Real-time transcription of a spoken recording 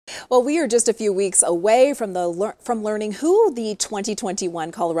Well, we are just a few weeks away from learning who the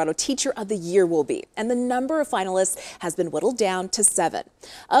 2021 Colorado Teacher of the Year will be, and the number of finalists has been whittled down to 7.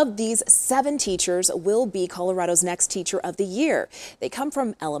 Of these, 7 teachers will be Colorado's next Teacher of the Year. They come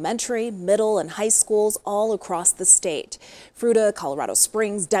from elementary, middle, and high schools all across the state: Fruita, Colorado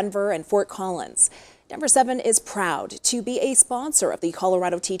Springs, Denver, and Fort Collins. Denver 7 is proud to be a sponsor of the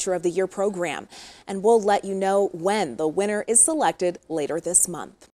Colorado Teacher of the Year program, and we'll let you know when the winner is selected later this month.